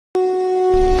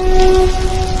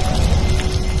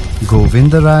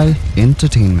Gobind Rai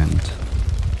Entertainment.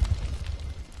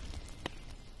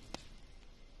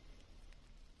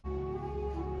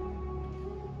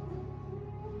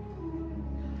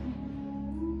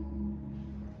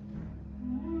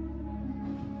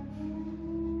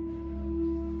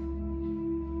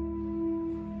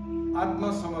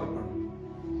 आत्मसमर्पण,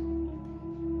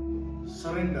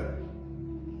 surrender.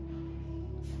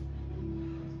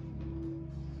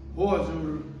 हो हजुर,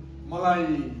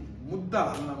 मलाई मुद्दा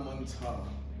हाल्न मन छ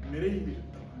मेरै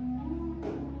विरुद्धमा।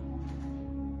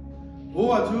 हो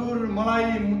हजुर, मलाई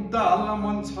मुद्दा हाल्न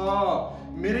मन छ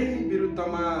मेरै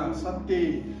विरुद्धमा। सत्य,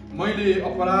 मैले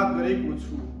अपराध गरेको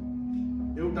छु।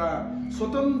 एउटा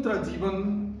स्वतन्त्र जीवन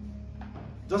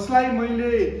जसलाई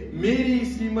मैले मेरी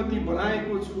श्रीमती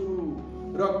बनाएको छु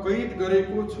र कैद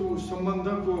गरेको छु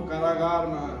सम्बन्धको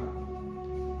कारागारमा।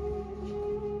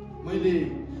 मैले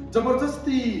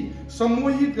जबरजस्ती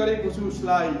सम्मोहित गरेको छु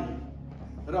उसलाई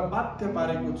र बाध्य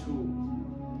पारेको छु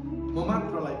म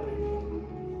मात्रलाई प्रेम गर्न।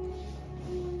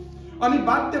 अनि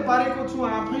बाध्य पारेको छु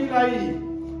आफैलाई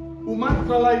ऊ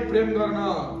मात्रलाई प्रेम गर्न।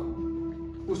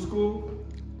 उसको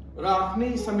र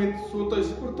आफ्नै समेत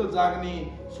स्वतस्फूर्त जाग्ने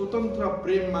स्वतन्त्र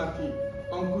प्रेममाथि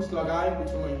अंकुश लगाएको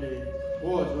छु मैले। हो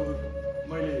हजुर,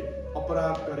 मैले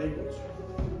अपराध गरेको छु।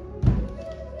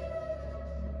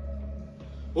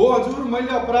 हो हजुर,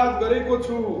 मैले अपराध गरेको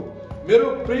छु। मेरो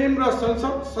प्रेम र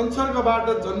संसर्गबाट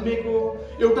जन्मेको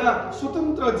एउटा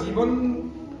स्वतन्त्र जीवन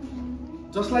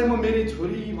जसलाई म मेरी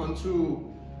छोरी भन्छु,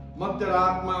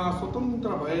 मध्यरातमा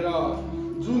स्वतन्त्र भएर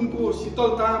जुनको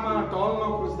शीतलतामा टल्न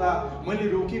खोज्दा मैले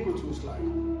रोकेको छु उसलाई।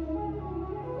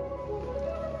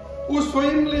 ऊ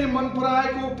स्वयंले मन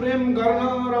पराएको प्रेम गर्न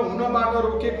र हुनबाट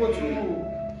रोकेको छु।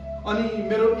 अनि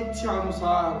मेरो इच्छा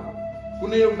अनुसार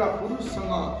कुनै एउटा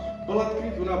पुरुषसँग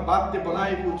बलात्कृत हुन बाध्य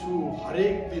बनाएको छु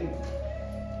हरेक दिन।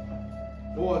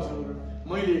 हो हजुर,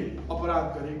 मैले अपराध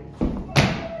गरेको छु।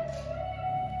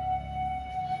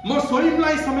 म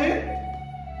स्वयंलाई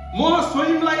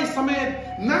समेत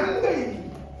नाङ्गै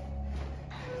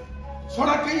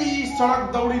सडक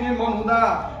दौडिने मन हुँदा,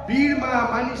 भिडमा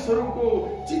मानिसहरूको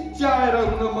चिच्याएर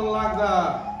रुन मन लाग्दा,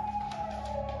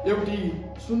 एउटी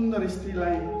सुन्दर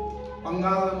स्त्रीलाई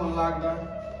अँगाल्न मन लाग्दा,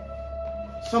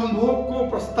 सम्भोगको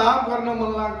प्रस्ताव गर्न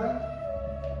मन लाग्दा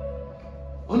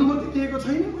अनुमति दिएको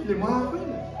छैन मैले म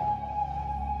आफैलाई।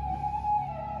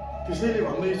 त्यसैले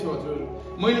भन्दैछु हजुर,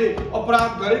 मैले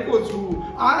अपराध गरेको छु।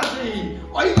 आजै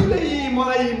अहिले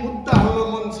मलाई मुद्दा हाल्न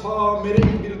मन छ मेरै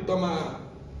विरुद्धमा।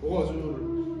 हो हजुर,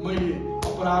 मैले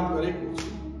अपराध गरेको छु।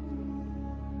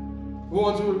 हो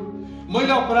हजुर,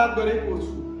 मैले अपराध गरेको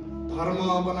छु। धर्म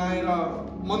बनाएर,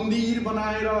 मन्दिर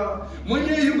बनाएर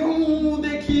मैले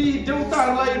युगौंदेखि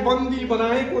देवताहरूलाई बन्दी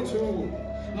बनाएको छु।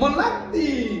 मन लाग्दी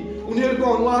उनीहरूको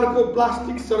अनुहारको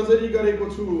प्लास्टिक सर्जरी गरेको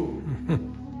छु।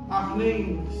 आफ्नै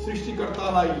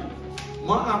सृष्टिकर्तालाई म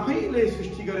आफैले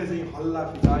सृष्टि गरे चाहिँ हल्ला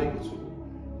फिजाएको छु,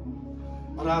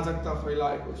 अराजकता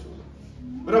फैलाएको छु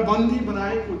र बन्दी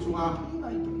बनाएको छु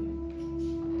आफैलाई पनि।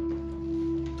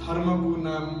 धर्मको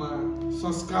नाममा,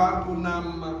 संस्कारको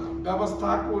नाममा,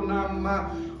 व्यवस्थाको नाममा,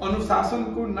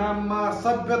 अनुशासनको नाममा,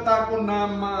 सभ्यताको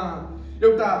नाममा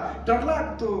एउटा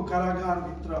डरलाग्दो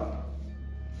कारागारभित्र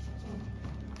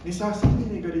निशासन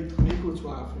दिने गरी थुनेको छु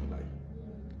आफैलाई।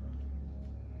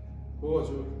 हो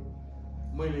हजुर,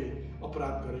 मैले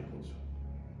अपराध गरेको छु।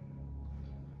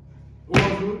 हो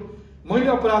हजुर, मैले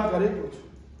अपराध गरेको छु।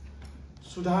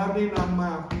 सुधार्ने नाममा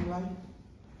आफैलाई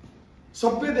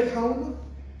सभ्य देखाउन,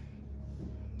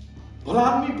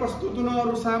 भलादमी प्रस्तुत हुन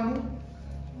अरू सामु,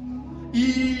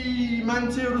 यी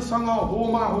मान्छेहरूसँग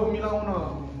होमा हो मिलाउन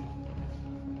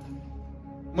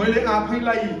मैले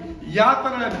आफैलाई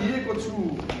यातना दिएको छु।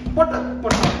 पटक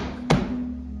पटक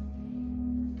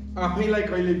आफैलाई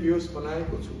कहिले बेहोस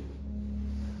बनाएको छु,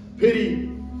 फेरि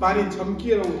पानी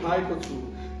छम्किएर उठाएको छु।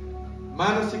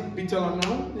 मानसिक विचलन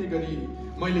नहुने गरी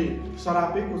मैले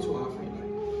सरापेको छु आफैलाई।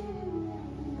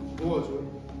 हो हजुर,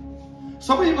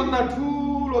 सबैभन्दा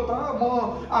ठुलो त म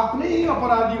आफ्नै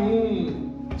अपराधी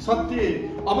हुँ। सत्य,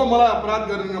 अब मलाई अपराध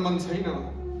गर्न मन छैन।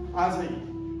 आजै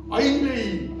अहिले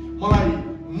मलाई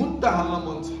मुद्दा हाल्न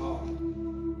मन छ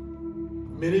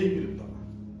मेरै विरुद्ध।